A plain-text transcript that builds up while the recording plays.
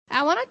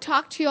I want to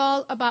talk to you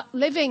all about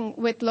living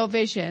with low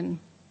vision.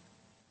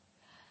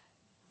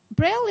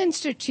 Braille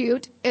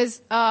Institute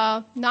is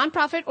a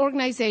nonprofit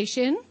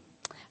organization.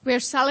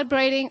 We're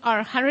celebrating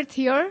our 100th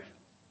year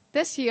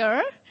this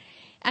year,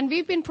 and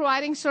we've been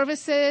providing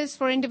services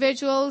for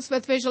individuals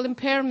with visual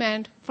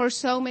impairment for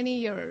so many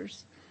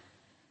years.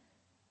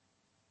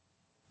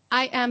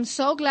 I am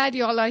so glad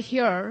you all are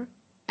here,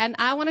 and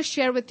I want to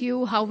share with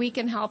you how we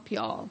can help you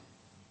all.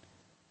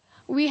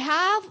 We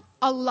have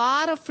a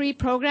lot of free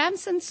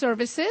programs and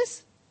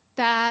services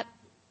that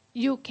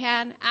you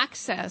can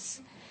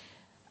access.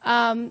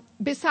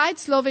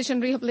 Besides low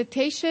vision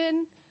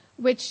rehabilitation,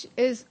 which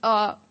is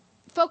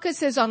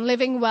focuses on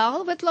living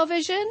well with low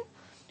vision,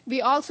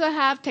 we also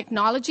have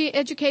technology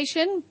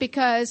education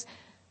because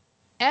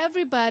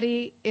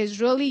everybody is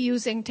really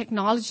using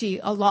technology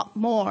a lot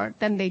more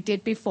than they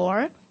did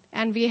before.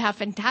 And we have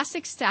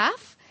fantastic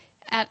staff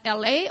at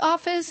LA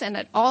office and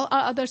at all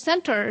our other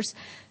centers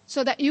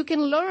so that you can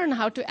learn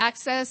how to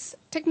access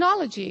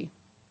technology.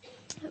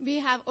 We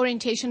have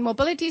orientation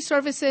mobility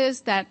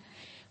services that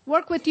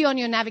work with you on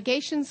your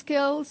navigation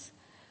skills.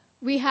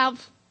 We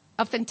have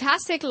a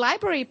fantastic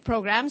library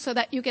program so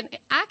that you can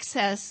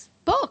access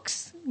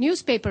books,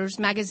 newspapers,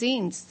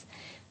 magazines.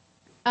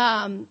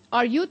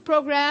 Our youth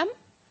program,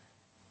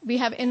 we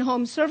have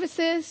in-home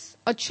services,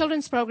 a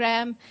children's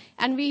program,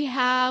 and we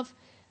have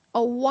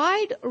a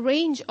wide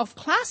range of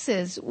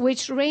classes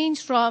which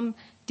range from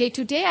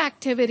day-to-day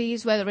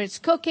activities, whether it's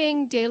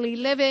cooking, daily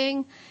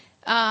living,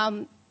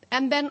 and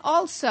then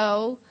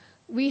also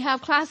we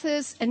have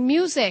classes in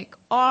music,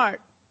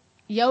 art,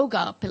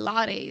 yoga,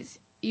 Pilates.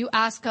 You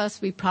ask us,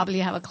 we probably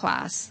have a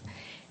class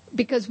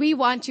because we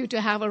want you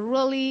to have a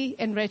really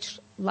enriched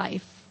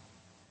life.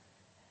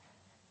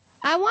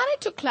 I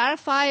wanted to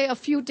clarify a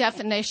few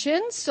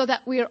definitions so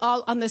that we're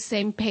all on the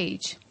same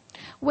page.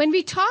 When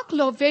we talk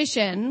low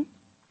vision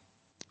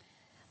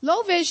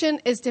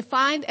is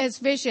defined as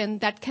vision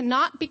that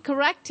cannot be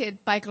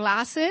corrected by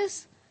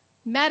glasses,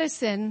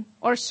 medicine,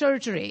 or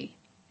surgery.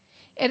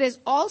 It is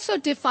also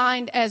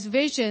defined as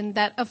vision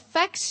that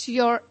affects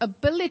your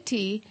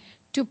ability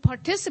to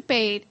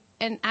participate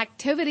in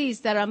activities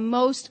that are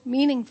most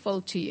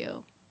meaningful to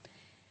you.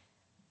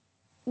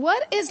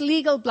 What is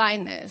legal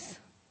blindness?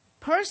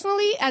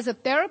 Personally, as a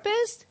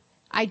therapist,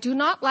 I do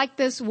not like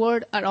this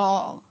word at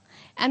all.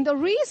 And the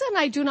reason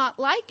I do not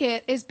like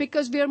it is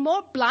because we are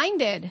more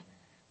blinded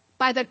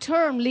by the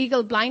term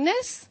legal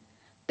blindness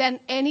than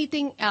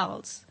anything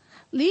else.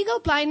 Legal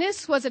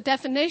blindness was a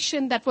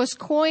definition that was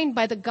coined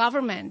by the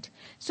government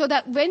so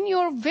that when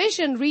your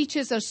vision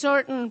reaches a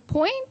certain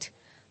point,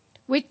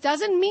 which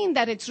doesn't mean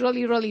that it's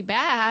really, really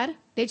bad,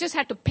 they just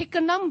had to pick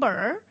a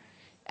number,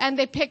 and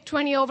they picked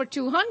 20 over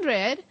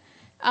 200,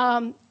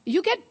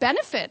 you get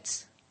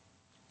benefits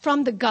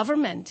from the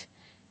government,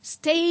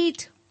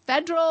 state,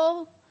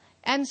 federal.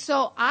 And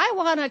so I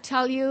want to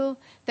tell you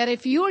that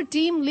if you're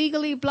deemed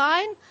legally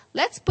blind,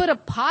 let's put a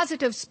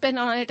positive spin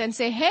on it and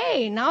say,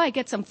 hey, now I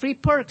get some free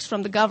perks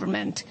from the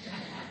government.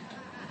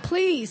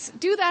 Please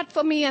do that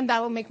for me and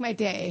that will make my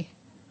day.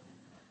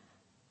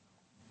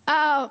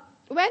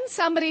 When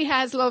somebody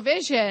has low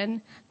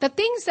vision, the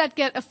things that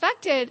get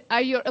affected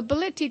are your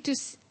ability to,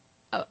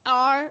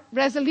 are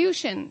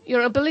resolution,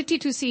 your ability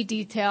to see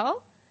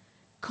detail,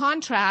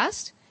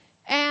 contrast,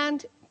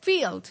 and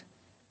field.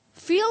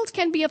 Field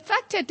can be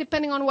affected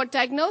depending on what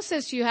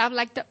diagnosis you have,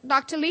 like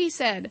Dr. Lee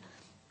said.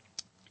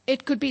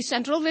 It could be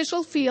central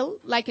visual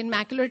field, like in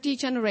macular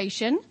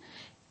degeneration.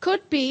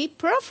 Could be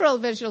peripheral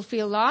visual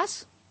field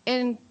loss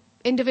in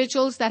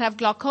individuals that have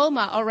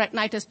glaucoma or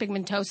retinitis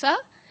pigmentosa.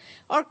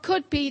 Or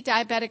could be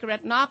diabetic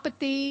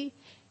retinopathy,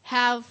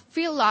 have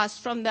field loss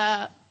from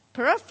the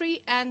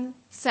periphery and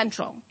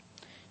central.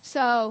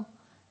 So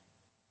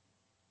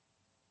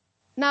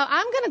now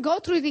I'm going to go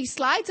through these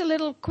slides a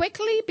little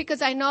quickly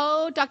because I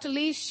know Dr.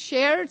 Lee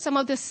shared some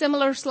of the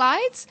similar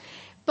slides,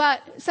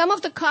 but some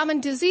of the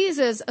common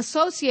diseases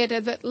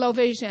associated with low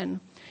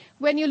vision.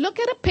 When you look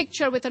at a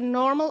picture with a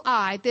normal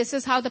eye, this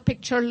is how the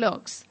picture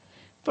looks.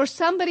 For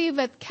somebody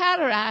with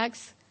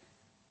cataracts,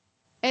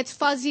 it's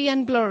fuzzy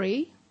and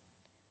blurry.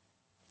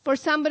 For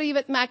somebody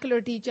with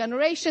macular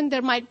degeneration,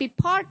 there might be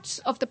parts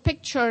of the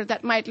picture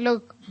that might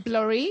look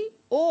blurry,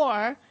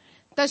 or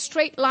the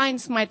straight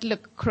lines might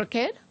look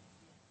crooked.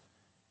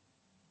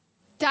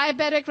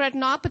 Diabetic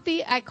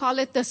retinopathy, I call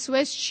it the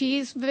Swiss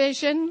cheese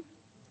vision,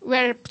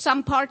 where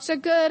some parts are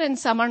good and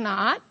some are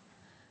not.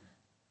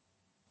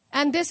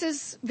 And this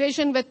is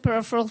vision with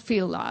peripheral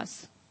field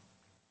loss.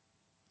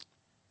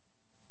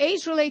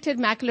 Age-related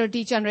macular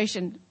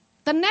degeneration.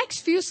 The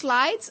next few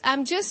slides,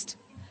 I'm just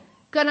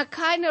going to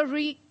kind of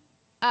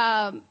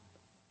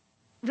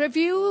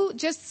review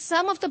just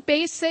some of the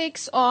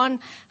basics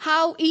on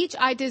how each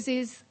eye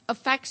disease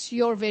affects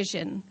your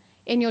vision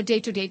in your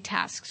day-to-day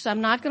tasks. So I'm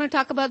not going to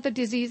talk about the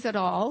disease at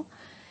all.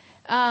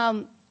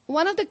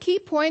 One of the key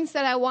points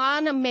that I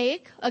want to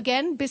make,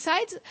 again,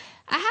 besides,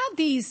 I have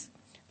these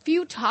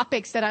few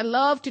topics that I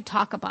love to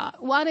talk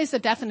about. One is the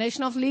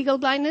definition of legal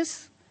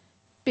blindness,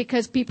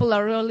 because people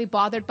are really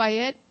bothered by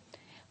it.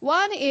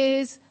 One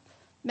is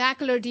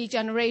macular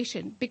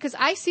degeneration, because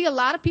I see a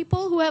lot of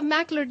people who have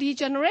macular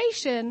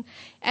degeneration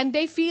and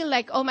they feel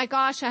like, oh my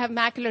gosh, I have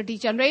macular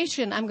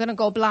degeneration, I'm going to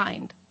go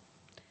blind.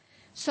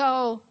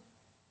 So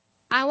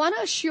I want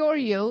to assure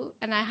you,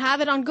 and I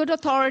have it on good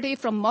authority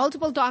from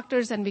multiple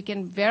doctors, and we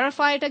can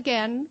verify it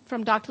again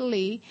from Dr.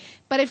 Lee,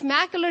 but if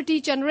macular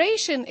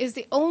degeneration is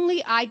the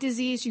only eye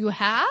disease you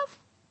have,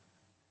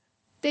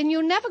 then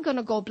you're never going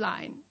to go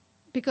blind,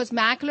 because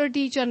macular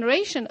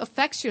degeneration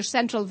affects your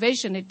central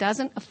vision. It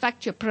doesn't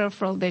affect your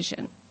peripheral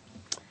vision.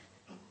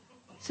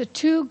 So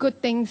 2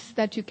 good things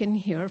that you can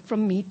hear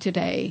from me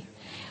today.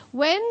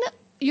 When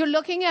you're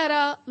looking at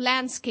a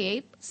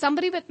landscape,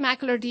 somebody with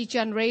macular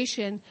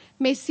degeneration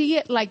may see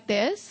it like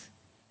this.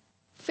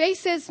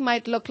 Faces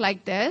might look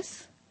like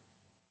this.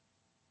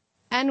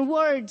 And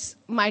words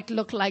might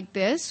look like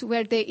this,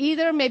 where they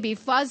either may be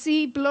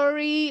fuzzy,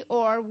 blurry,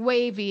 or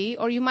wavy,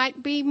 or you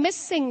might be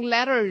missing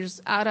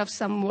letters out of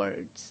some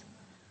words.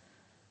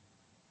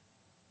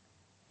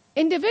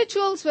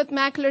 Individuals with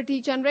macular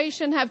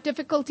degeneration have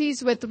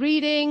difficulties with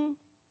reading,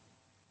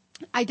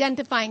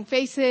 identifying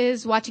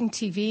faces, watching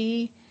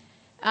TV.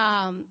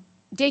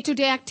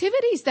 Day-to-day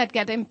activities that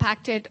get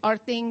impacted are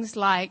things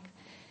like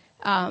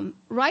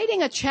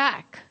writing a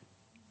check,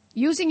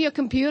 using your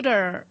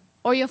computer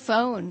or your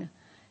phone.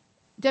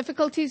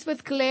 Difficulties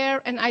with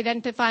glare and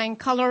identifying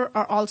color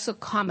are also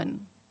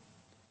common.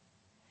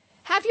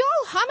 How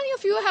many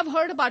of you have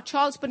heard about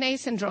Charles Bonnet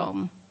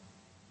syndrome?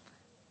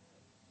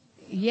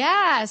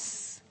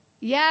 Yes.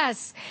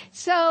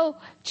 So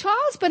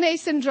Charles Bonnet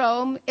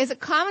syndrome is a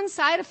common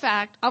side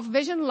effect of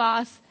vision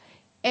loss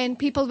in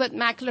people with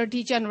macular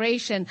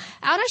degeneration.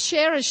 I want to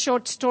share a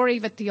short story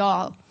with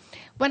y'all.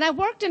 When I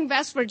worked in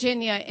West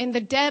Virginia in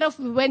the dead of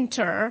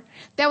winter,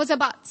 there was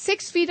about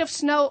 6 feet of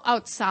snow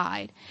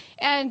outside.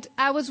 And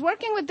I was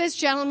working with this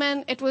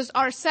gentleman. It was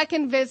our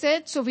second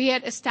visit, so we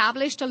had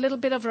established a little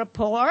bit of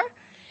rapport.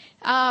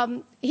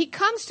 He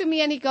comes to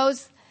me and he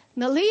goes,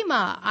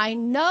 Nalima, I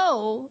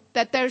know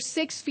that there's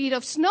 6 feet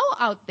of snow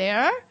out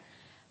there,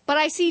 but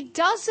I see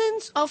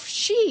dozens of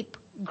sheep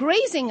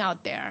grazing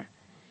out there.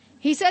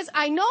 He says,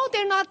 I know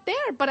they're not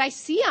there, but I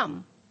see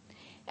them.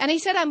 And he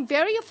said, I'm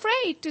very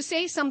afraid to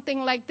say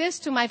something like this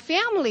to my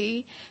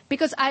family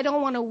because I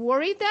don't want to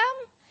worry them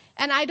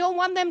and I don't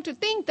want them to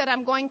think that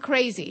I'm going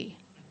crazy.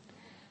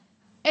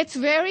 It's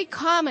very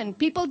common.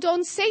 People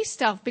don't say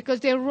stuff because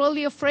they're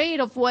really afraid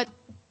of what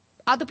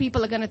other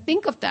people are going to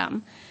think of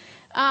them.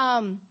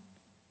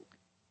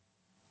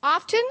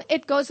 Often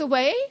it goes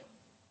away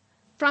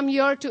from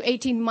year to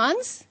 18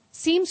 months.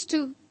 Seems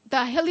to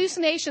the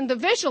hallucination, their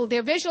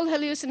visual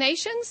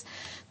hallucinations,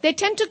 they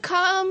tend to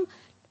come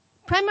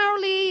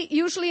primarily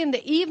usually in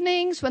the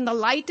evenings when the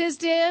light is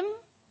dim.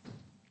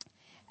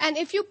 And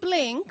if you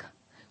blink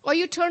or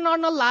you turn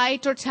on a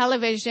light or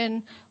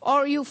television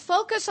or you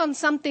focus on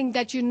something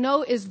that you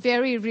know is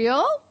very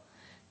real,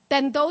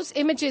 then those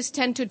images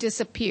tend to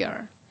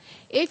disappear.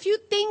 If you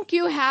think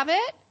you have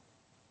it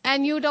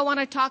and you don't want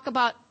to talk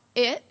about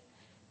it,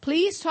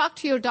 please talk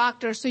to your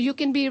doctor so you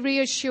can be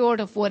reassured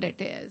of what it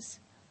is.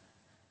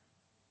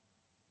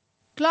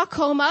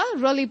 Glaucoma,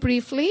 really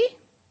briefly.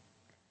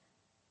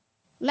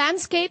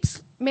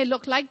 Landscapes may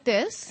look like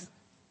this.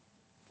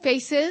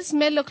 Faces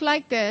may look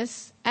like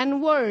this.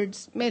 And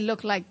words may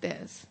look like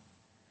this.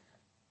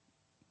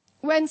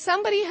 When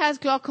somebody has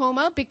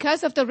glaucoma,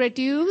 because of the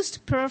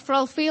reduced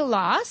peripheral field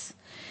loss,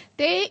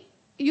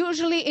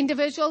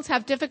 individuals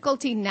have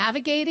difficulty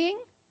navigating,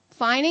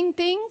 finding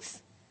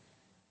things.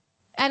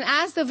 And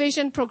as the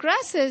vision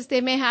progresses,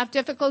 they may have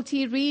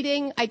difficulty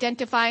reading,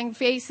 identifying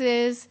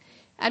faces,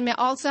 and may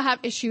also have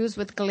issues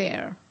with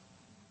glare.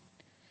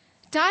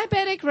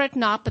 Diabetic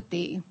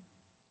retinopathy.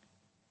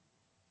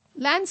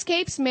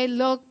 Landscapes may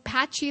look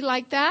patchy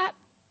like that,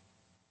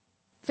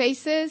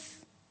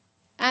 faces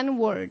and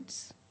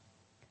words.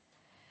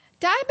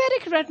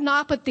 Diabetic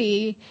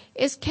retinopathy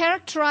is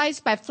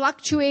characterized by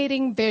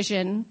fluctuating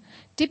vision.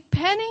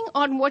 Depending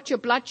on what your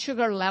blood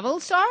sugar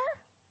levels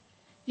are,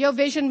 your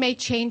vision may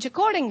change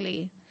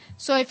accordingly.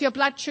 So if your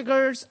blood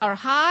sugars are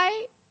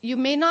high, you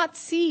may not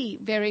see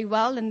very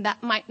well, and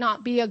that might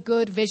not be a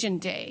good vision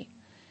day.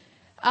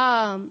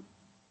 And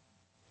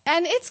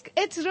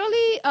it's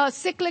really a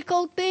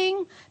cyclical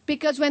thing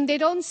because when they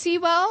don't see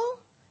well,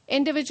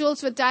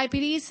 individuals with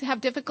diabetes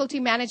have difficulty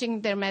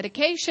managing their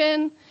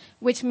medication,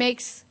 which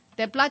makes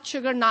their blood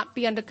sugar not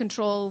be under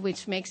control,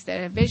 which makes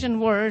their vision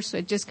worse. So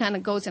it just kind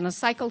of goes in a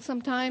cycle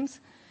sometimes.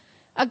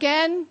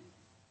 Again,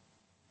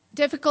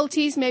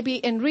 difficulties may be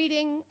in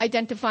reading,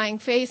 identifying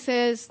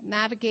faces,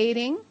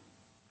 navigating.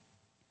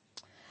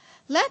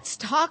 Let's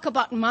talk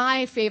about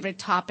my favorite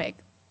topic,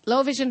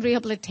 low vision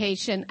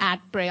rehabilitation at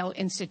Braille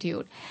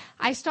Institute.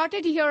 I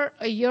started here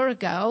a year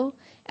ago,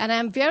 and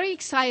I'm very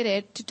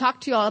excited to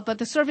talk to you all about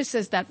the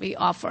services that we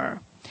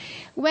offer.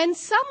 When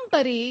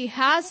somebody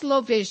has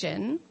low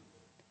vision,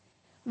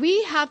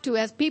 we have to,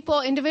 as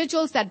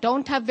individuals that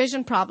don't have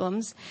vision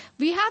problems,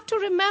 we have to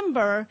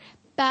remember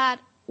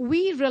that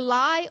we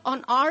rely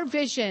on our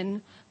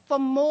vision for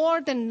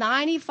more than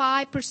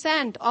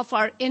 95% of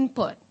our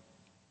input.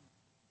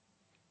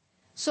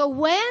 So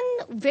when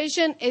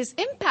vision is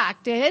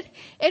impacted,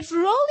 it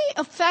really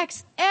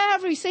affects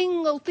every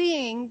single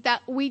thing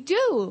that we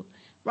do,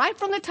 right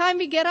from the time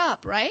we get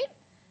up, right?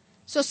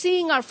 So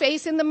seeing our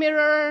face in the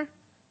mirror,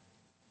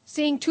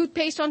 seeing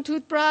toothpaste on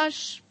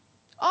toothbrush,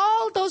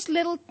 all those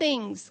little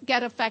things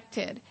get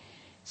affected.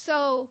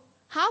 So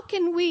how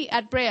can we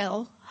at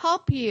Braille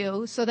help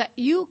you so that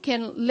you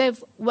can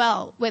live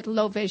well with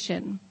low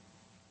vision?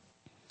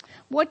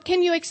 What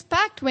can you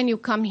expect when you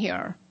come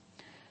here?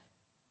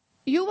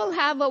 You will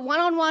have a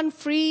one-on-one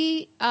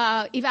free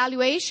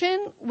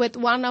evaluation with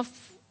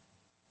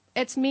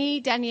it's me,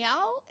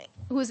 Danielle,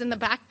 who's in the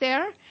back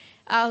there,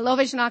 low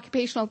vision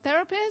occupational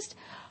therapist.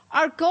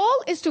 Our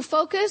goal is to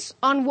focus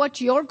on what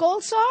your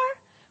goals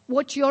are,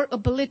 what your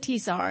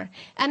abilities are.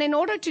 And in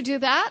order to do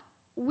that,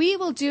 we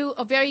will do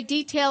a very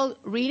detailed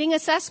reading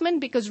assessment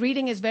because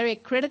reading is very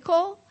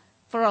critical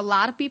for a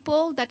lot of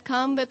people that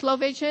come with low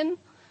vision.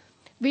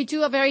 We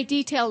do a very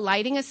detailed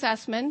lighting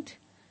assessment,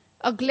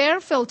 a glare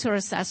filter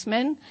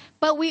assessment,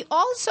 but we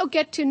also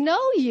get to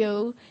know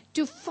you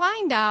to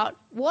find out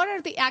what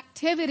are the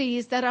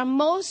activities that are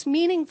most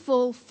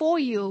meaningful for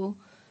you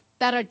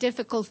that are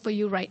difficult for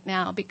you right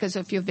now because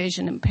of your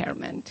vision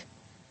impairment.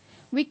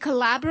 We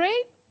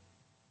collaborate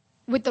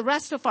with the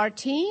rest of our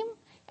team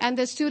and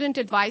the student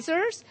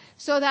advisors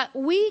so that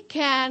we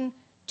can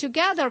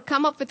together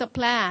come up with a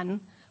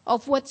plan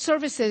of what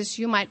services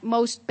you might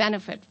most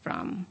benefit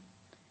from.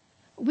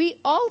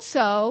 We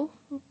also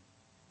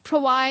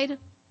provide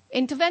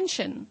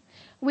intervention.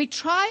 We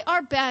try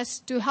our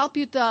best to help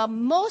you the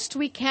most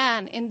we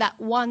can in that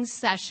one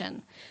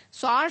session.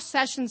 So our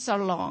sessions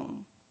are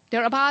long.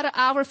 They're about an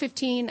hour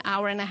 15,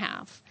 hour and a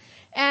half.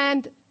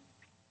 And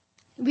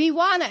we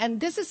want to,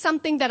 and this is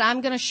something that I'm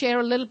going to share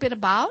a little bit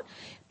about,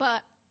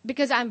 but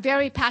because I'm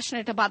very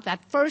passionate about that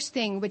first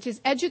thing, which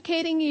is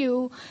educating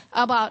you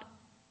about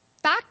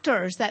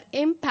factors that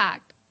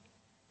impact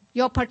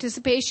your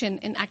participation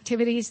in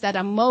activities that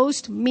are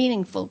most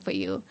meaningful for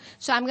you.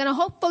 So I'm going to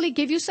hopefully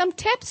give you some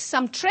tips,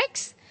 some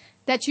tricks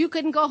that you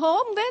can go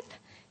home with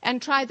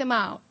and try them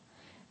out.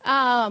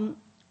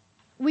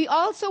 We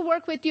also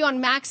work with you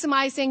on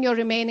maximizing your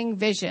remaining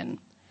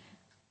vision.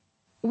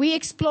 We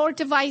explore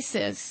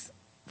devices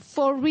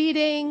for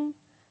reading,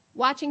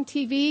 watching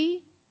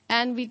TV,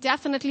 and we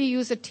definitely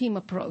use a team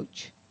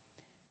approach.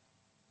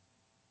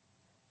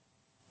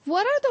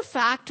 What are the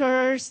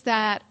factors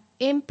that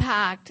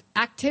impact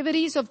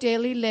activities of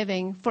daily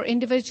living for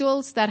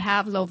individuals that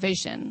have low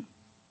vision?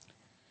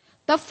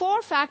 The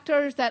 4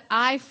 factors that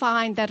I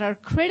find that are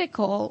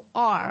critical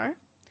are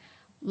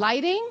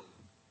lighting,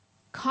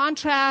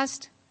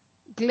 contrast,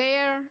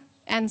 glare,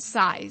 and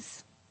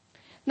size.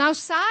 Now,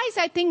 size,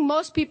 I think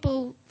most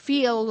people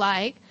feel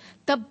like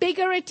the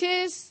bigger it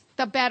is,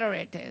 the better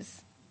it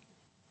is,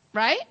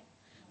 right?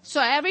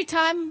 So every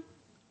time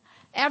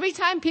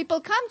people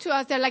come to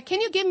us, they're like,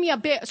 can you give me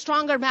a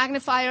stronger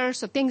magnifier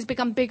so things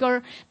become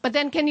bigger? But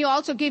then can you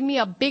also give me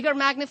a bigger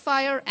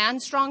magnifier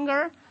and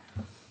stronger?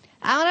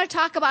 I want to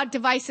talk about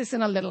devices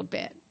in a little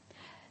bit.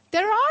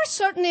 There are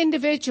certain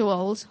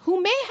individuals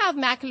who may have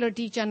macular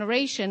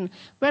degeneration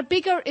where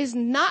bigger is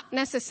not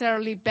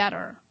necessarily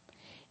better.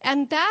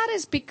 And that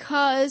is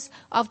because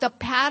of the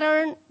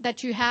pattern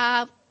that you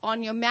have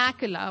on your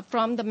macula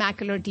from the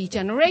macular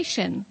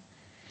degeneration.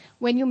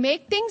 When you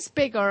make things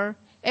bigger,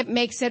 it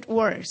makes it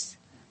worse.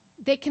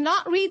 They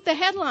cannot read the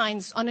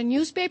headlines on a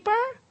newspaper,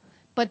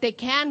 but they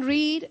can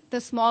read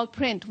the small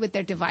print with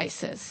their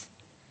devices.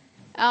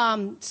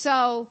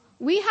 So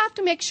we have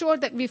to make sure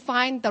that we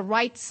find the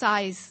right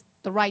size,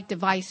 the right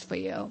device for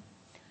you.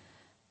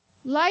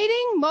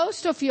 Lighting,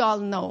 most of you all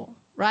know,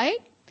 right?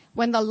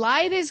 When the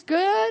light is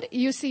good,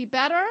 you see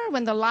better.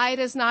 When the light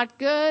is not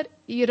good,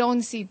 you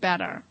don't see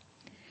better.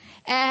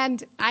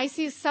 And I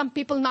see some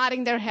people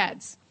nodding their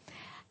heads.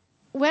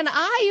 When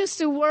I used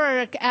to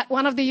work at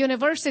one of the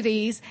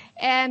universities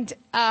and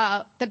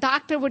the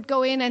doctor would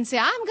go in and say,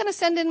 I'm going to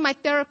send in my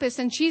therapist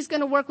and she's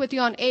going to work with you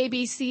on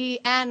ABC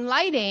and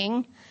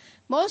lighting,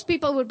 most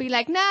people would be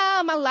like,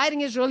 no, my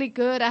lighting is really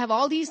good. I have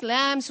all these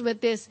lamps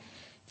with this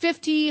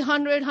 50,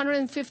 100,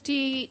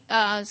 150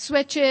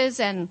 switches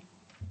and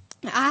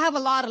I have a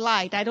lot of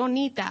light. I don't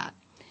need that.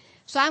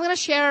 So I'm going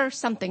to share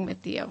something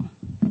with you.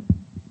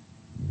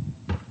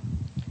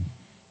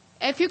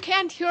 If you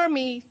can't hear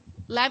me,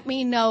 let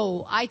me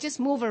know. I just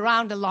move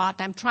around a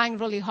lot. I'm trying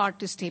really hard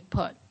to stay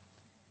put.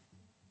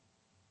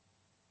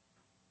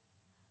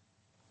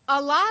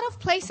 A lot of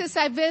places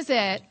I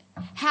visit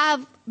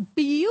have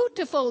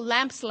beautiful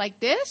lamps like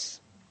this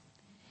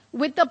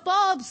with the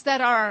bulbs that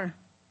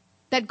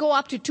go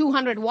up to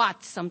 200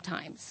 watts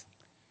sometimes.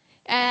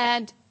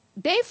 And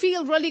they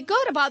feel really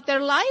good about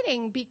their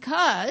lighting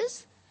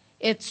because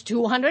it's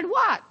 200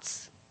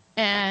 watts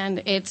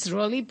and it's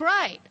really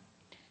bright.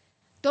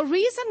 The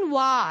reason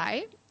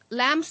why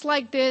lamps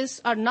like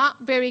this are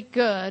not very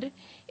good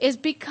is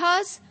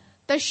because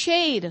the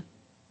shade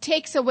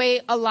takes away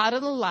a lot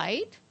of the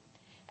light.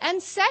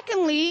 And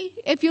secondly,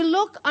 if you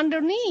look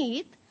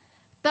underneath,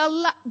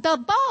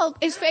 the bulb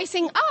is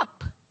facing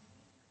up.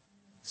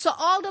 So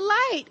all the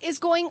light is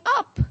going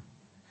up.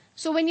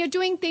 So when you're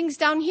doing things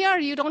down here,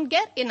 you don't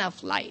get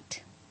enough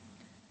light.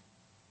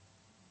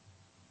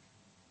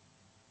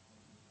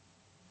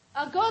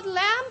 A good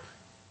lamp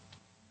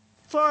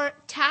for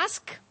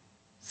task,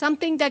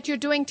 something that you're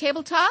doing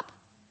tabletop,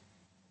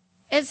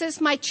 is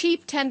this my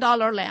cheap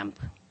 $10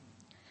 lamp.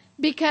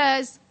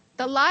 Because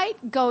the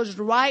light goes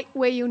right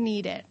where you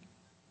need it.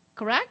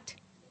 Correct?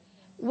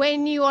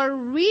 When you are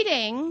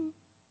reading,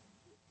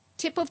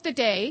 tip of the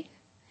day,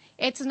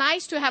 it's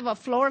nice to have a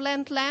floor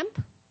length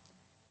lamp.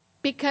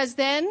 Because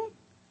then,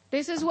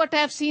 this is what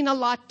I've seen a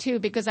lot too,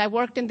 because I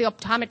worked in the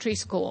optometry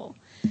school.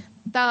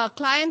 The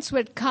clients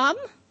would come,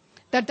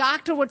 the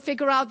doctor would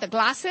figure out the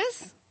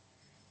glasses,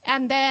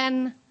 and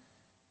then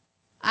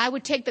I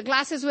would take the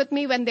glasses with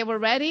me when they were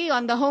ready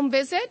on the home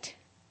visit.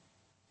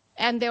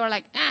 And they were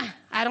like,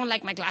 I don't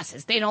like my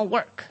glasses. They don't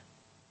work.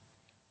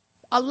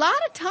 A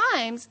lot of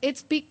times,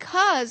 it's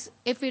because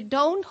if we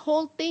don't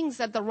hold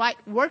things at the right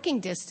working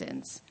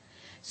distance.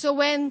 So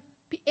when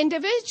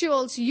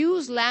individuals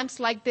use lamps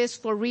like this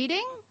for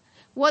reading,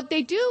 what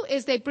they do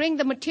is they bring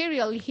the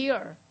material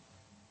here,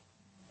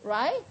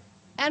 right?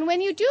 And when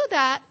you do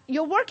that,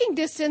 your working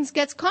distance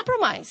gets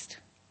compromised.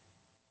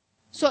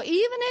 So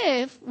even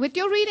if with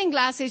your reading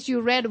glasses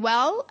you read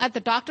well at the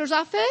doctor's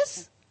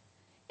office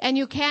and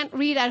you can't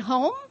read at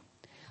home,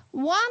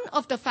 one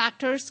of the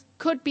factors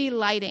could be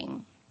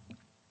lighting.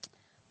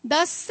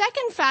 The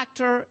second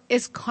factor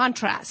is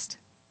contrast.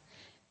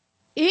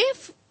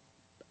 If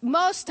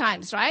most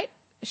times, right,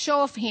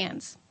 show of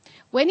hands,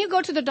 when you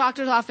go to the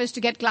doctor's office to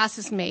get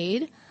glasses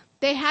made,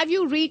 they have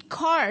you read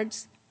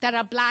cards that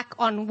are black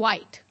on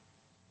white.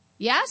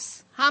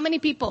 Yes? How many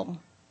people?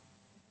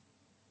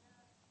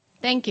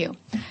 Thank you.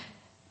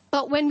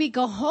 But when we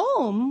go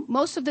home,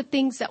 most of the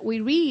things that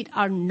we read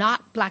are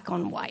not black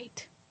on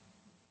white.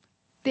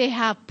 They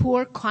have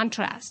poor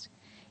contrast.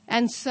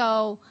 And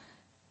so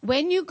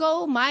when you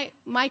go, my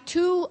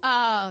two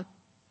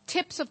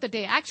tips of the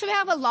day, actually I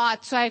have a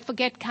lot, so I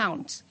forget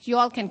counts. You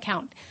all can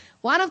count.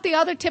 One of the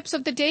other tips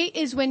of the day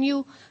is when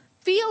you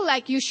feel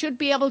like you should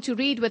be able to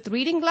read with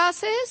reading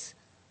glasses,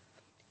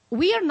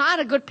 we are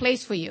not a good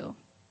place for you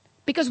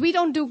because we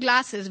don't do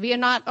glasses. We are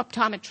not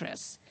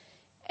optometrists.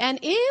 And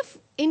if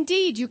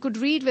indeed you could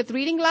read with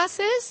reading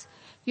glasses,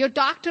 your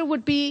doctor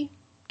would be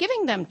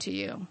giving them to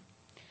you.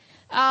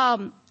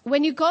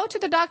 When you go to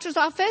the doctor's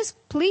office,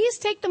 please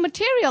take the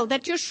material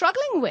that you're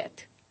struggling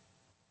with.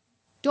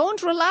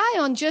 Don't rely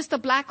on just the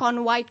black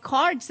on white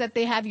cards that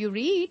they have you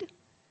read.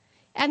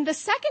 And the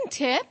second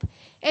tip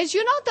is, how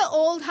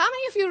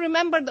many of you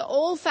remember the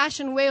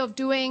old-fashioned way of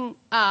doing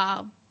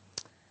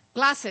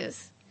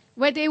glasses,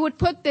 where they would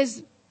put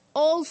this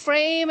old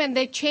frame and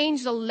they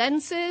change the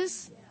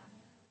lenses?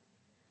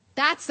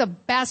 That's the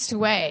best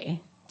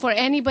way for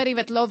anybody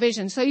with low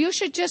vision. So you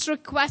should just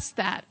request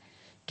that.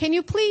 Can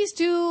you please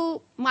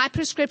do my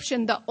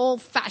prescription the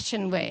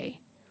old-fashioned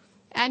way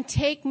and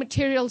take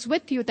materials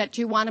with you that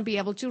you want to be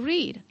able to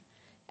read?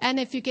 And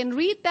if you can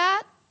read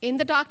that in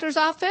the doctor's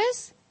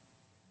office,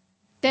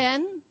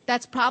 then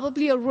that's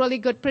probably a really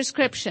good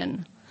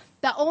prescription.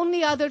 The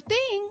only other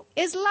thing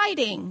is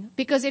lighting.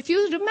 Because if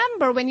you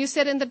remember when you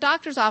sit in the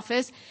doctor's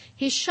office,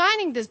 he's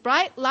shining this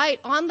bright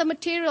light on the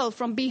material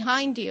from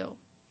behind you.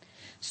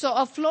 So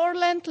a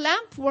floor-length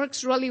lamp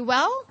works really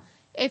well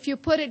if you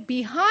put it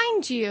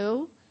behind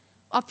you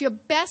of your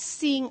best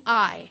seeing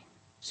eye.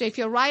 So if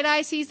your right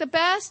eye sees the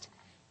best,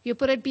 you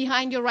put it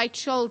behind your right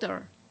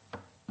shoulder.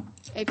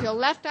 If your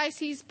left eye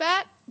sees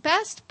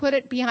best, put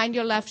it behind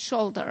your left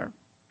shoulder.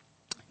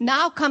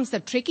 Now comes the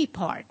tricky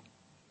part.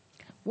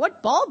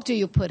 What bulb do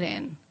you put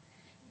in?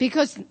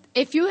 Because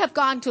if you have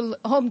gone to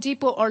Home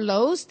Depot or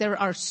Lowe's, there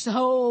are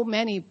so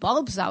many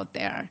bulbs out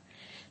there.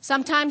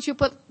 Sometimes you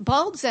put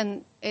bulbs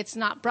and it's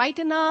not bright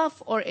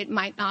enough, or it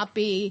might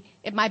be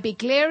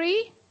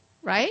glary,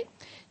 right?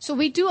 So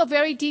we do a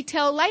very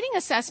detailed lighting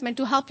assessment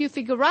to help you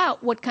figure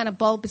out what kind of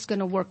bulb is going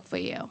to work for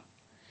you.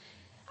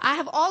 I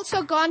have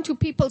also gone to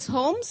people's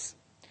homes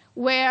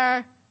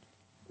where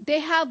they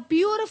have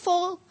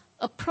beautiful,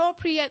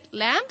 appropriate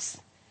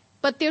lamps,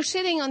 but they're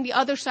sitting on the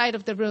other side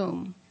of the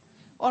room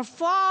or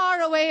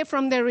far away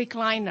from their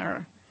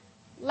recliner.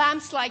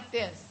 Lamps like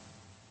this.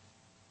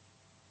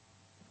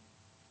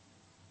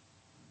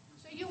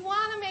 So you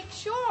want to make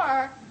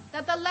sure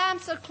that the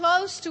lamps are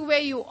close to where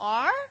you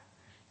are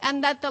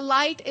and that the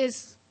light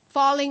is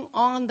falling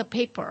on the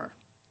paper.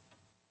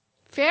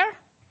 Fair?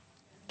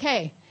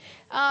 Okay.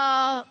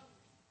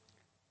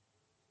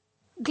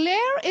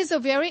 Glare is a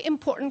very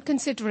important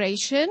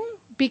consideration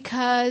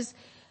because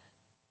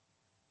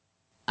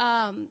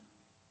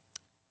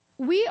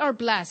we are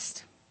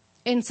blessed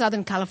in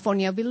Southern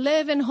California. We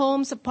live in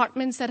homes,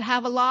 apartments that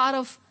have a lot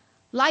of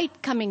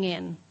light coming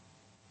in.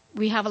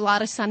 We have a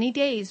lot of sunny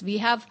days. We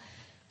have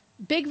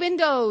big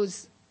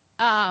windows.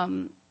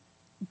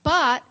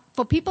 But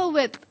for people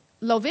with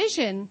low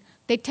vision,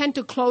 they tend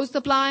to close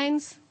the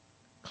blinds,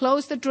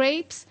 close the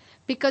drapes,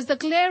 because the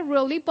glare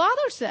really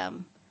bothers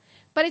them.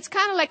 But it's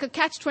kind of like a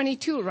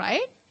catch-22,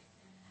 right?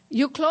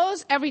 You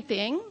close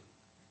everything,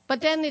 but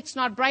then it's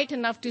not bright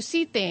enough to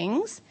see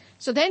things.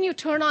 So then you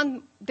turn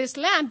on this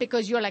lamp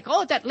because you're like,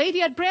 oh, that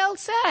lady at Braille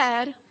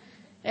said,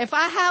 if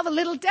I have a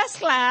little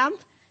desk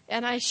lamp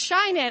and I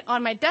shine it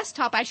on my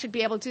desktop, I should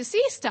be able to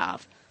see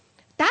stuff.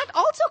 That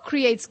also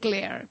creates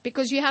glare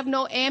because you have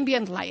no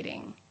ambient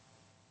lighting.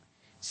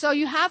 So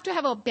you have to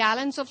have a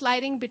balance of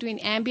lighting between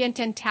ambient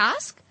and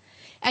task.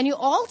 And you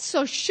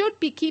also should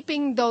be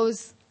keeping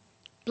those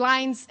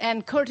blinds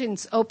and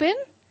curtains open.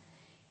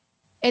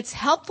 It's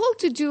helpful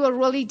to do a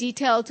really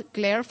detailed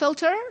glare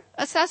filter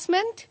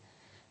assessment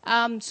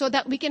so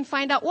that we can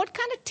find out what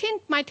kind of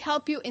tint might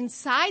help you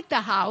inside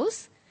the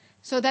house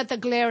so that the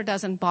glare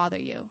doesn't bother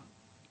you.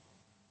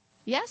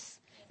 Yes?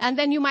 And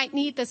then you might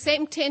need the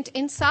same tint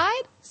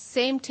inside,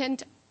 same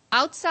tint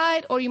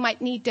outside, or you might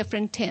need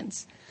different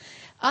tints.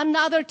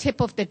 Another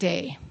tip of the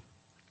day.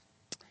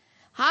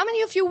 How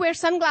many of you wear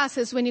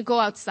sunglasses when you go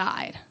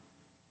outside?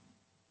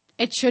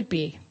 It should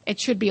be. It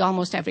should be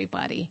almost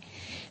everybody.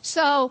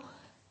 So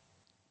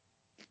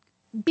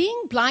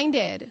being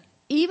blinded,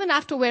 even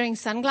after wearing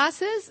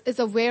sunglasses, is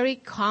a very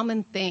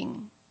common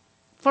thing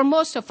for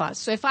most of us.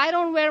 So if I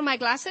don't wear my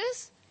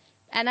glasses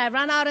and I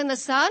run out in the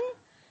sun,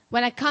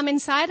 when I come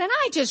inside, and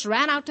I just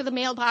ran out to the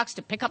mailbox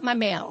to pick up my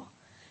mail,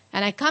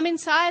 and I come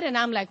inside and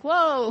I'm like,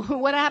 whoa,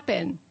 what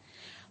happened?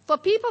 For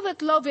people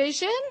with low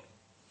vision,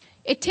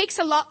 it takes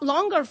a lot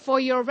longer for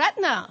your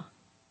retina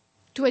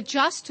to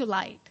adjust to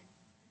light.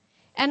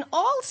 And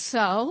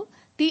also,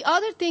 the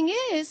other thing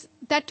is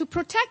that to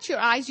protect your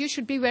eyes, you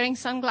should be wearing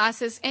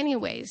sunglasses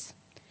anyways.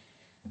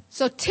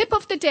 So tip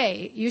of the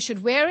day, you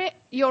should wear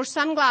your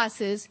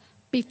sunglasses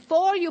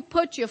before you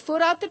put your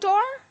foot out the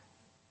door,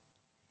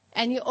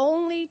 and you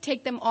only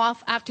take them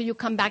off after you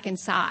come back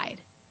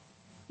inside.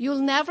 You'll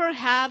never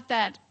have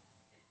that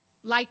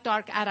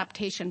light-dark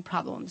adaptation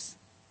problems.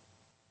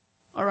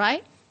 All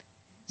right?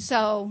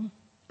 So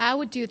I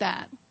would do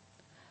that.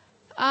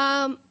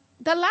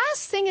 The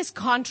last thing is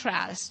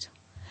contrast.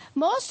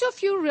 Most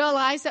of you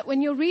realize that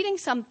when you're reading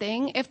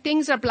something, if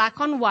things are black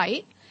on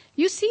white,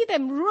 you see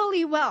them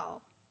really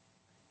well.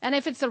 And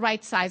if it's the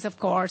right size, of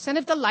course, and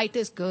if the light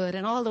is good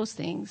and all those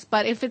things.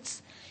 But if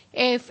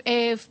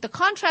the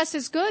contrast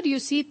is good, you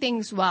see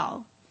things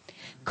well.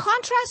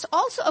 Contrast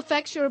also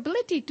affects your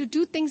ability to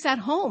do things at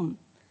home.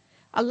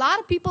 A lot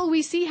of people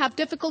we see have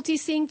difficulty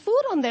seeing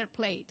food on their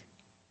plate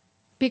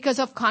because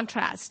of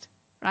contrast,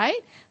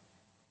 right?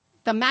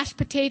 The mashed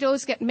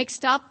potatoes get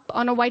mixed up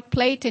on a white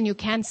plate and you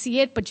can't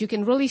see it, but you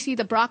can really see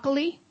the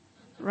broccoli,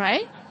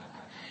 right?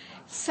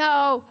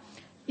 So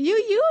you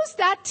use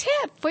that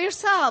tip for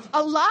yourself.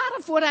 A lot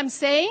of what I'm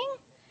saying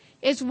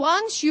is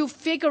once you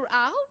figure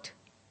out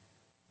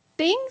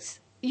things,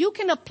 you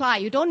can apply.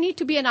 You don't need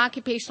to be an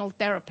occupational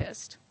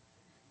therapist.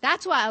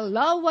 That's why I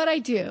love what I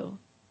do.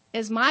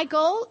 My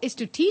goal is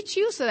to teach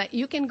you so that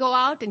you can go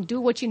out and do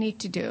what you need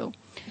to do.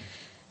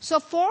 So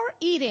for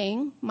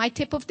eating, my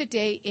tip of the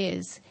day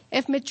is,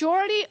 if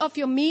majority of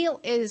your meal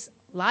is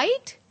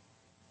light,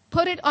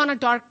 put it on a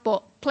dark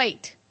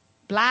plate.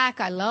 Black,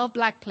 I love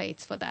black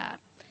plates for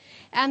that.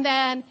 And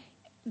then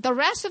the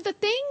rest of the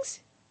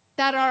things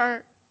that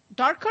are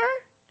darker,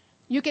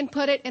 you can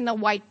put it in a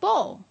white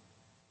bowl.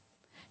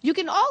 You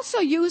can also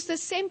use the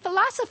same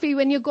philosophy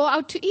when you go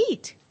out to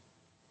eat,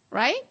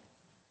 right?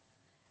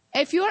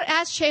 If you're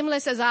as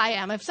shameless as I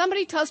am, if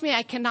somebody tells me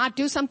I cannot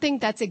do something,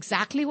 that's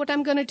exactly what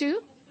I'm going to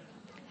do.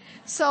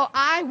 So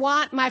I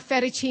want my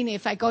fettuccine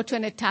if I go to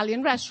an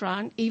Italian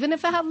restaurant, even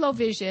if I have low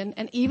vision,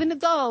 and even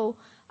though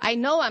I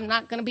know I'm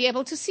not going to be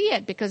able to see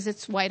it because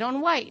it's white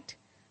on white.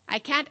 I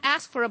can't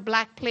ask for a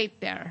black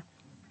plate there.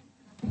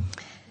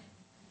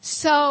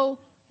 So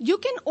you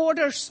can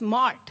order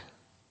smart.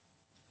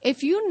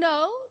 If you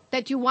know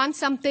that you want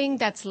something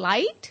that's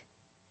light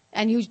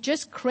and you're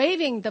just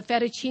craving the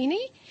fettuccine,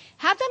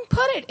 have them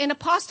put it in a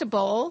pasta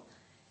bowl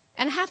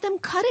and have them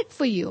cut it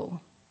for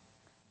you.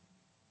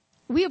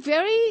 We are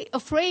very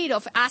afraid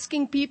of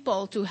asking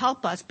people to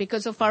help us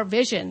because of our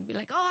vision. We're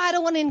like, oh, I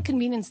don't want to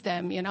inconvenience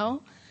them, you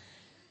know.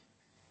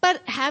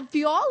 But have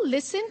you all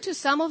listened to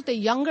some of the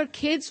younger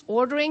kids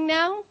ordering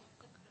now?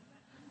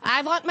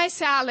 I want my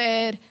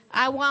salad.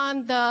 I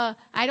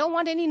don't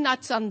want any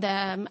nuts on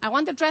them. I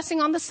want the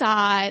dressing on the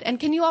side. And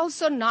can you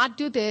also not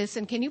do this?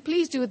 And can you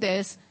please do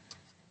this?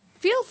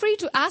 Feel free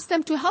to ask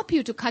them to help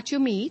you to cut your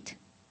meat,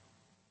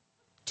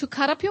 to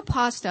cut up your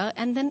pasta,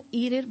 and then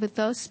eat it with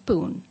a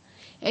spoon.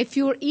 If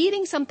you're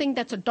eating something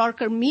that's a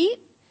darker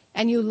meat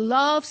and you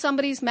love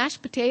somebody's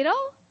mashed potato,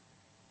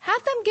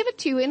 have them give it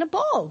to you in a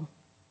bowl.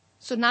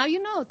 So now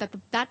you know that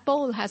that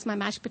bowl has my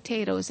mashed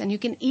potatoes and you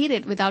can eat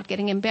it without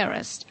getting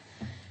embarrassed.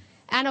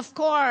 And of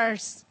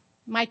course,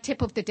 my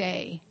tip of the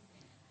day.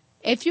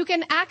 If you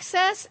can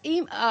access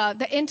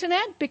the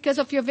internet because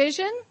of your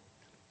vision,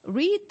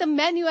 read the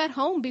menu at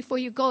home before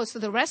you go. So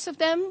the rest of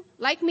them,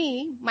 like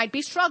me, might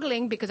be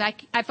struggling because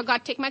I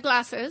forgot to take my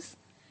glasses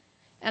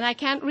and I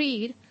can't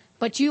read.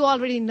 But you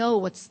already know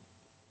what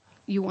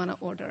you want to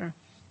order.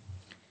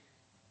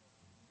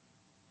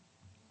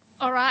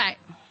 All right.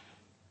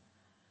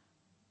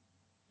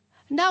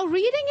 Now,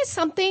 reading is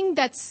something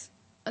that's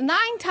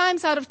 9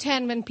 times out of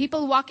 10, when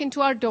people walk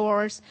into our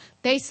doors,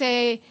 they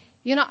say,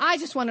 I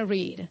just want to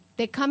read.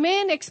 They come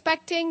in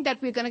expecting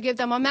that we're going to give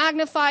them a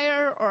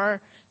magnifier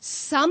or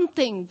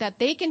something that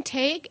they can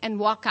take and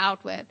walk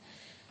out with.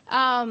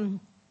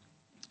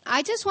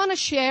 I just want to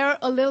share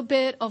a little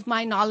bit of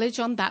my knowledge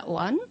on that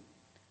one.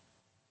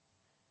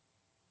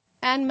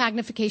 And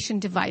magnification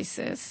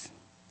devices.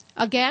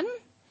 Again,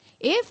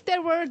 if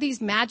there were these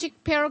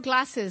magic pair of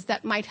glasses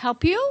that might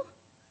help you,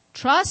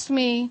 trust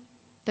me,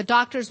 the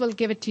doctors will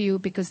give it to you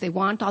because they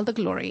want all the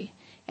glory.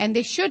 And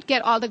they should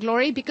get all the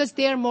glory because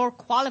they're more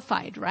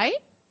qualified,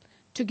 right,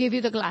 to give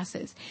you the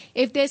glasses.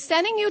 If they're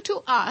sending you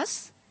to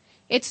us,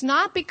 it's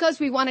not because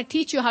we want to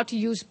teach you how to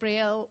use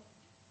Braille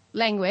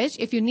language.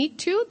 If you need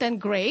to, then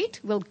great.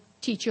 We'll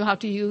teach you how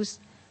to use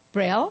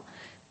Braille.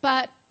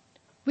 But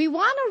we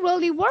want to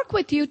really work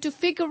with you to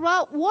figure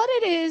out what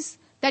it is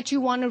that you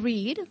want to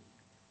read,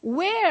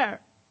 where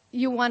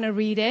you want to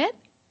read it,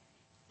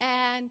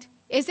 and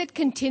is it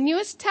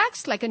continuous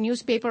text like a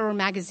newspaper or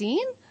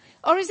magazine,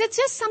 or is it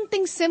just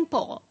something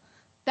simple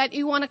that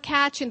you want to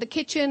catch in the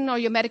kitchen or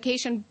your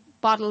medication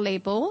bottle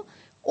label,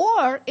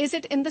 or is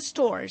it in the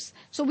stores?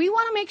 So we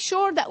want to make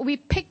sure that we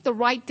pick the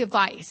right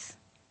device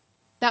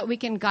that we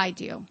can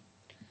guide you.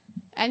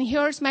 And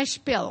here's my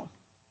spiel.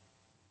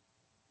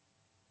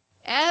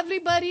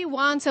 Everybody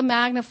wants a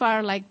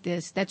magnifier like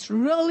this that's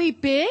really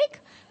big,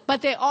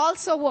 but they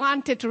also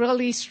want it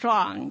really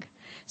strong.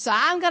 So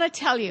I'm going to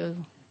tell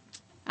you,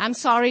 I'm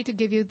sorry to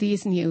give you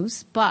these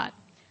news, but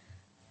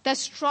the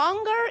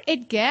stronger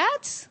it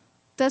gets,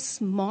 the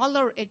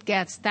smaller it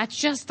gets. That's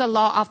just the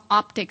law of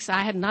optics.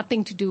 I had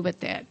nothing to do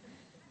with it.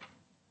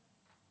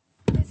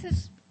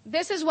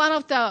 This is one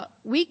of the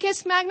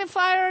weakest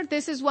magnifier.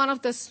 This is one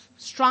of the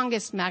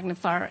strongest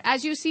magnifier.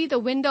 As you see, the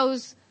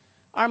windows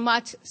are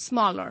much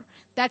smaller.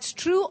 That's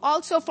true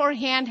also for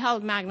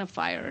handheld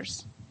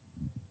magnifiers.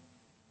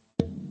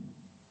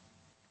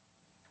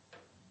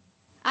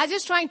 I'm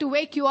just trying to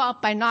wake you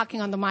up by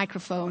knocking on the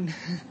microphone.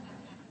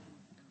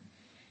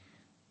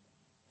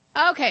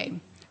 Okay,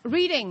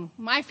 reading,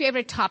 my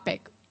favorite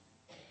topic.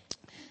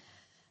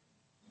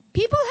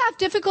 People have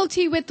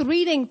difficulty with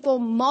reading for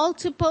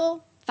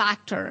multiple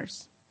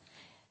factors.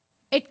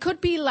 It could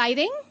be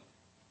lighting.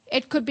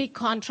 It could be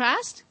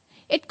contrast.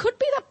 It could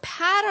be the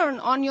pattern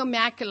on your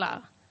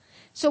macula.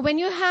 So when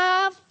you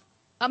have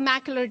a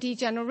macular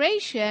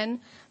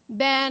degeneration,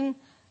 then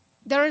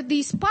there are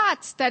these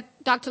spots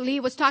that Dr. Lee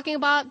was talking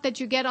about that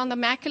you get on the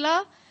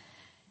macula.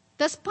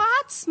 The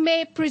spots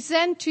may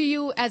present to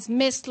you as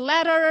missed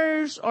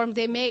letters, or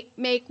they may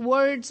make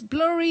words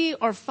blurry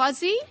or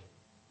fuzzy,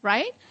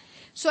 right?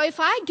 So if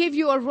I give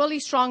you a really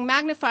strong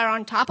magnifier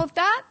on top of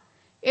that,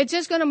 it's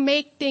just going to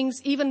make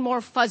things even more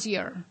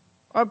fuzzier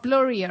or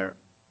blurrier,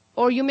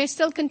 or you may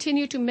still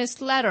continue to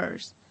miss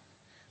letters.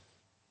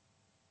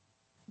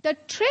 The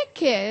trick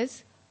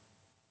is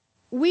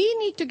we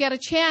need to get a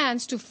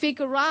chance to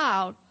figure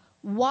out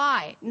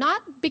why,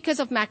 not because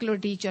of macular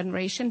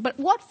degeneration, but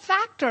what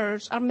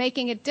factors are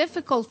making it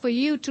difficult for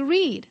you to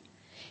read.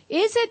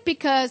 Is it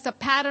because the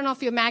pattern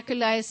of your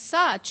macula is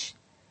such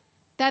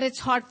that it's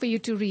hard for you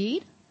to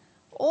read?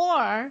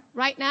 Or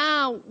right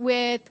now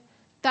with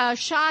the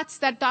shots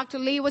that Dr.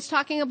 Lee was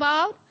talking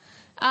about,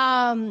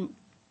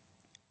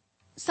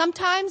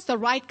 sometimes the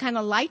right kind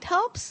of light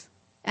helps,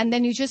 and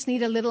then you just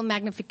need a little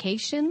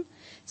magnification.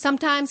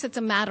 Sometimes it's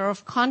a matter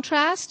of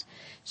contrast.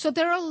 So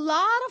there are a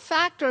lot of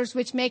factors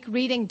which make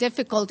reading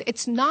difficult.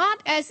 It's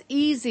not as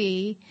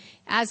easy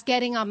as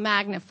getting a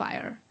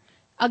magnifier.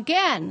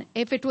 Again,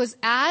 if it was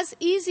as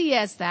easy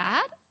as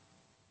that,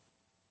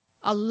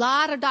 a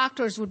lot of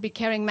doctors would be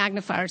carrying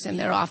magnifiers in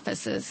their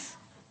offices,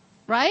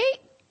 right?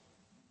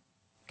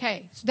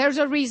 Okay, so there's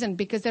a reason,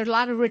 because there are a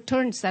lot of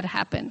returns that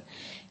happen.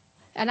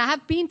 And I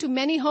have been to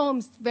many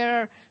homes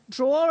where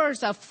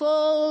drawers are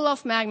full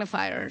of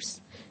magnifiers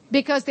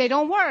because they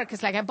don't work.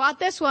 It's like, I bought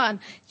this one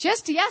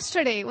just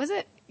yesterday, was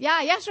it?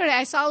 Yeah, yesterday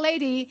I saw a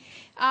lady,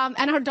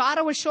 and her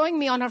daughter was showing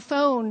me on her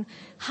phone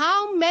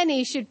how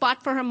many she'd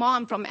bought for her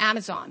mom from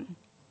Amazon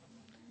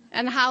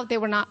and how they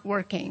were not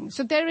working.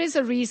 So there is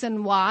a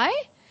reason why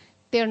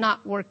they're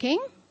not working.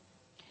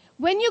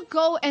 When you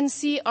go and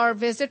see our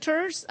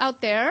visitors out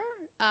there,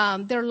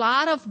 there are a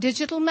lot of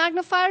digital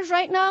magnifiers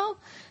right now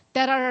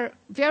that are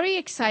very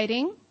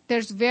exciting.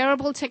 There's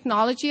wearable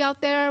technology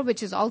out there,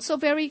 which is also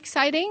very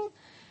exciting.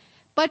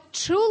 But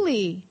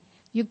truly,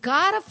 you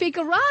gotta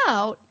figure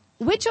out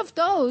which of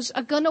those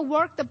are gonna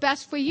work the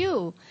best for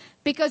you.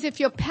 Because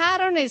if your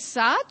pattern is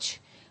such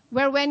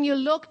where when you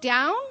look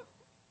down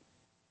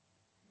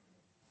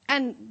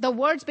and the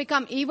words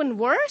become even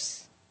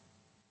worse,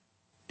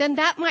 then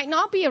that might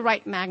not be a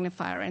right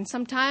magnifier. And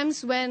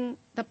sometimes when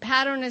the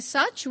pattern is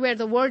such where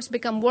the words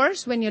become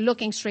worse when you're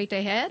looking straight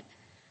ahead,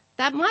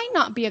 that might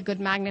not be a good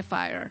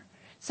magnifier.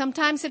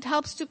 Sometimes it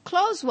helps to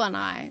close one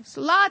eye.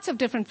 So lots of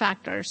different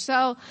factors.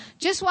 So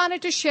just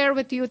wanted to share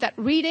with you that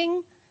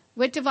reading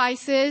with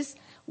devices,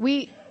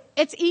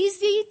 it's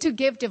easy to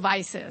give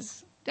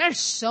devices. There's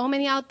so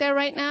many out there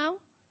right now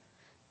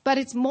But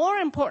it's more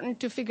important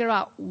to figure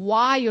out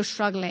why you're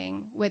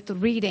struggling with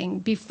reading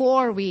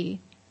before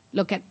we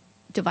look at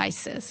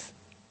devices.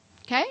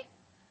 Okay?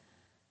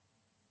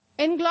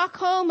 In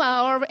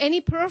glaucoma or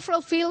any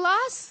peripheral field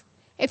loss,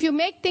 if you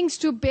make things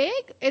too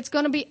big, it's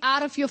going to be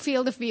out of your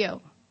field of view.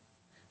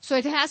 So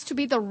it has to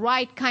be the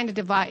right kind of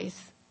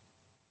device.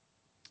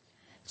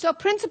 So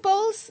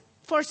principles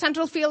for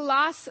central field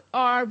loss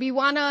are we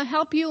want to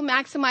help you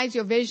maximize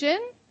your vision.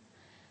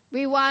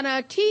 We want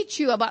to teach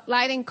you about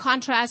lighting,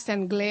 contrast,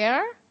 and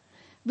glare.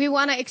 We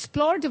want to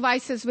explore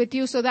devices with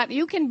you so that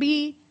you can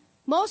be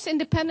most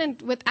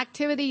independent with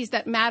activities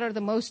that matter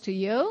the most to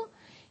you.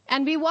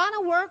 And we want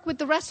to work with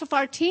the rest of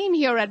our team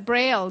here at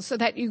Braille so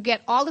that you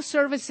get all the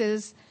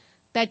services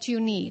that you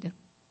need.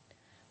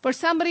 For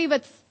somebody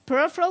with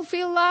peripheral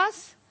field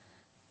loss,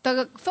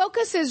 the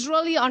focus is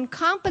really on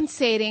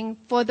compensating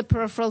for the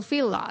peripheral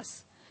field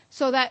loss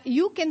so that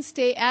you can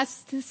stay as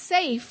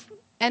safe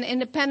and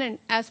independent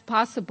as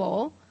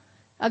possible.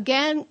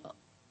 Again, a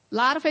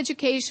lot of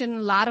education,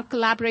 a lot of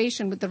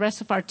collaboration with the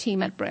rest of our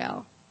team at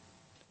Braille.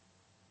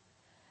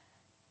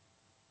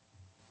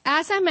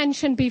 As I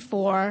mentioned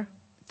before,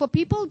 for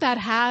people that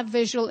have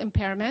visual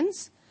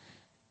impairments,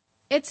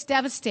 it's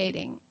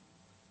devastating.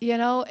 You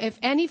know, if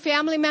any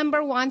family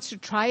member wants to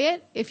try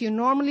it, if you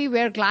normally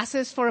wear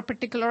glasses for a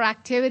particular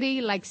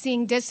activity like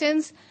seeing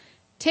distance,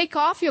 take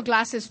off your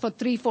glasses for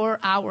 3-4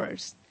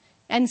 hours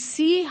and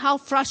see how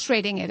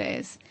frustrating it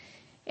is.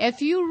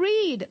 If you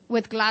read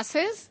with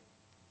glasses,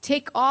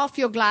 take off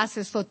your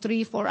glasses for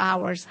 3-4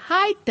 hours.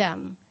 Hide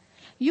them.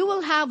 You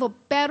will have a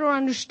better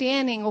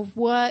understanding of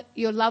what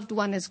your loved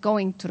one is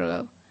going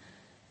through.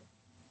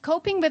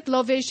 Coping with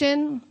low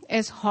vision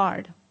is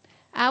hard.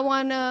 I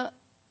want to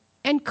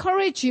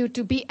encourage you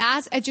to be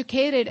as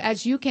educated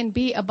as you can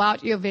be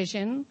about your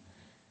vision.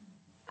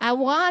 I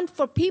want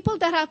for people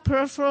that have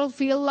peripheral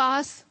field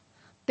loss,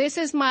 this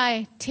is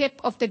my tip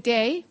of the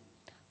day.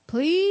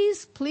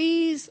 Please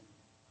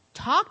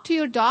talk to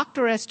your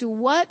doctor as to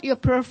what your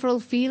peripheral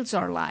fields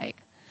are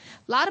like.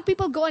 A lot of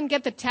people go and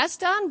get the test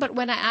done, but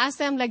when I ask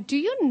them, like, do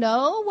you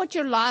know what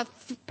your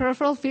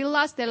peripheral field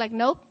loss? They're like,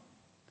 nope.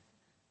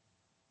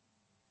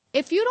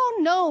 If you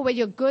don't know where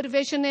your good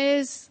vision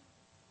is,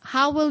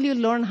 how will you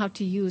learn how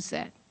to use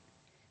it?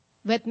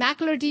 With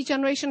macular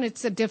degeneration,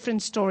 it's a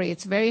different story.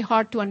 It's very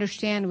hard to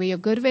understand where your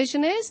good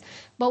vision is,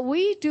 but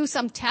we do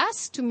some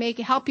tests to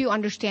help you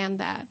understand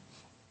that.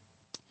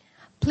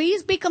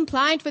 Please be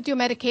compliant with your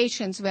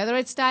medications, whether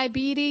it's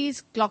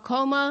diabetes,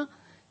 glaucoma,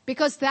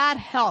 because that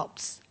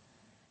helps.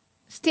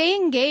 Stay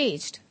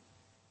engaged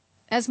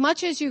as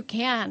much as you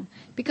can,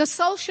 because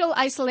social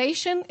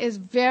isolation is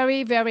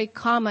very, very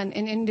common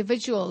in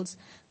individuals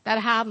that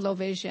have low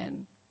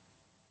vision.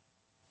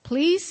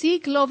 Please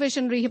seek low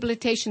vision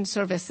rehabilitation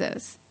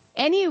services.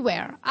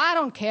 Anywhere. I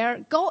don't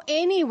care. Go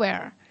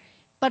anywhere.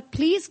 But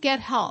please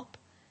get help.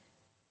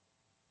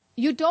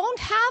 You don't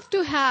have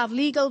to have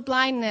legal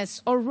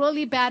blindness or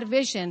really bad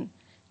vision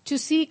to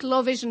seek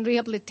low vision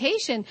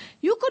rehabilitation.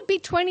 You could be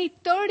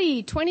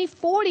 20/30,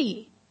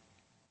 20/40.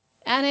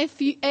 And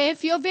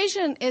if your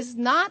vision is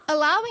not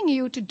allowing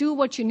you to do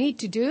what you need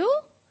to do,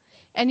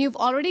 and you've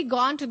already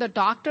gone to the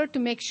doctor to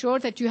make sure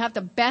that you have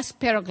the best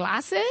pair of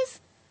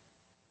glasses,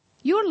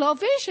 you're low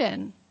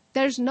vision.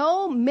 There's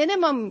no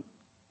minimum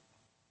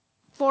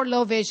for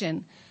low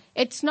vision.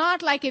 It's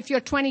not like if you're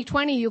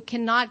 20/20, you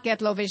cannot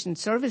get low vision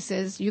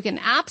services. You can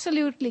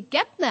absolutely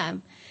get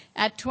them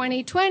at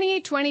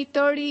 20/20,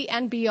 20/30,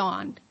 and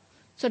beyond.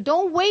 So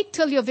don't wait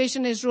till your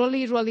vision is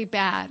really, really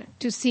bad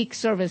to seek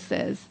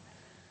services.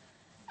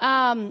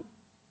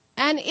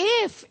 And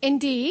if,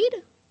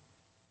 indeed,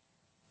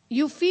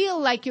 you feel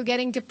like you're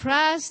getting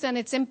depressed and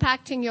it's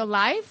impacting your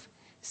life,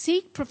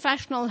 seek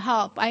professional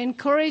help. I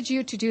encourage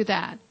you to do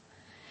that.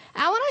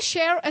 I want to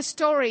share a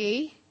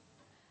story.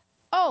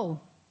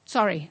 Oh,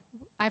 sorry,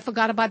 I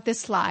forgot about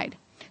this slide.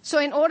 So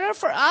in order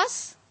for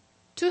us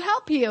to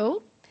help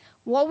you,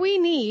 what we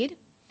need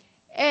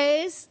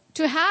is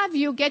to have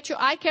you get your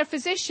eye care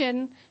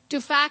physician to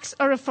fax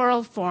a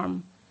referral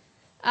form.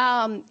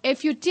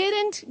 If you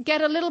didn't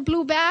get a little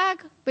blue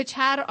bag which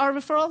had our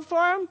referral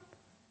form,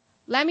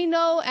 let me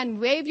know and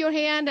wave your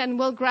hand and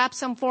we'll grab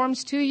some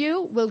forms to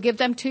you. We'll give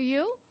them to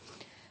you.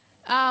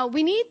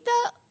 We need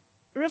the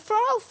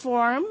referral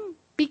form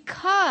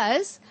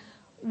because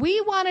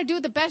we want to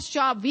do the best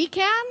job we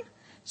can.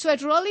 So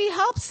it really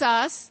helps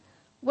us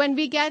when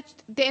we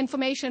get the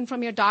information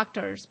from your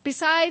doctors.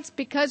 Besides,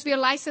 because we are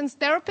licensed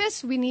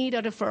therapists, we need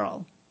a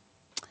referral.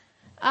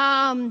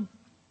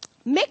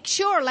 Make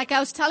sure, like I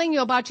was telling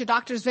you about your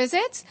doctor's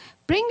visits,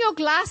 bring your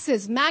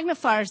glasses,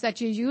 magnifiers that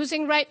you're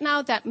using right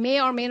now that may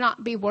or may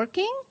not be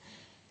working.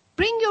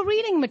 Bring your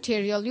reading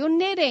material, your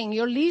knitting,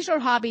 your leisure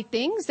hobby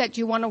things that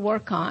you want to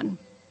work on.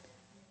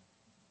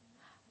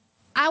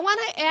 I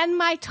want to end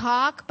my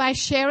talk by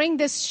sharing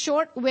this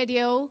short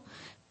video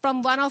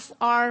from one of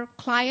our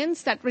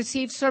clients that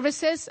received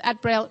services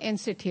at Braille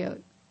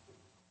Institute.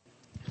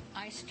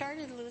 I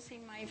started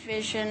losing my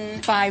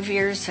vision 5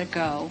 years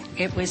ago.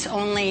 It was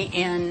only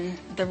in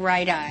the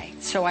right eye,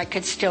 so I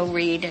could still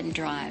read and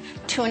drive.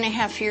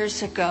 2.5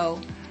 years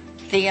ago,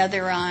 the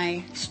other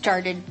eye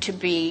started to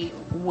be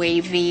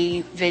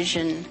wavy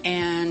vision,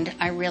 and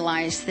I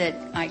realized that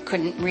I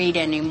couldn't read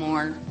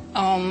anymore.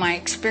 Oh, my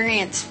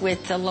experience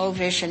with the low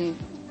vision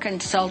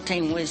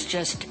consulting was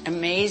just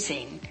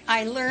amazing.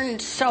 I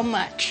learned so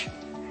much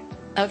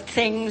of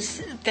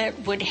things that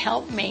would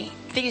help me.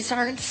 These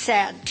aren't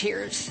sad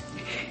tears.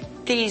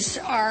 These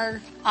are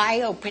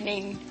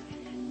eye-opening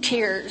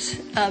tears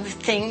of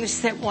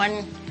things that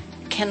one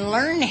can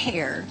learn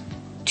here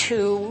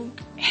to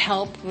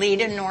help lead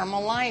a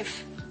normal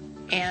life.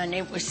 And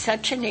it was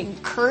such an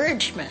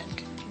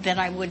encouragement that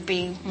I would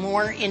be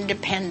more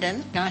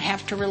independent, not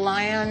have to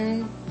rely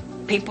on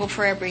people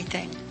for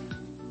everything.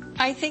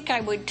 I think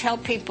I would tell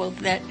people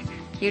that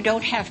you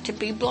don't have to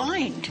be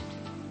blind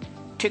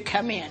to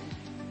come in.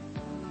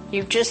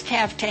 You just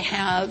have to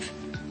have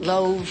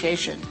low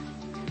vision.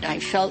 I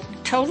felt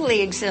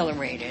totally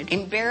exhilarated,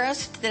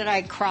 embarrassed that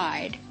I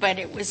cried, but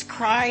it was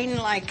crying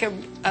like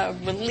a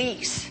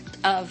release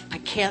of, I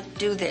can't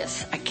do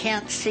this, I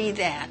can't see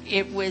that.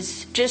 It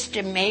was just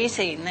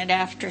amazing that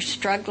after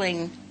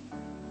struggling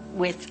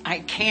with I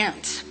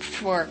can'ts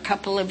for a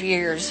couple of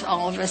years,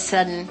 all of a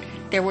sudden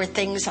there were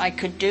things I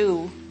could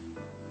do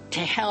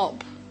to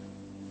help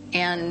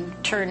and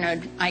turn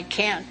an I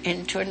can't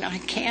into an I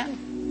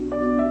can.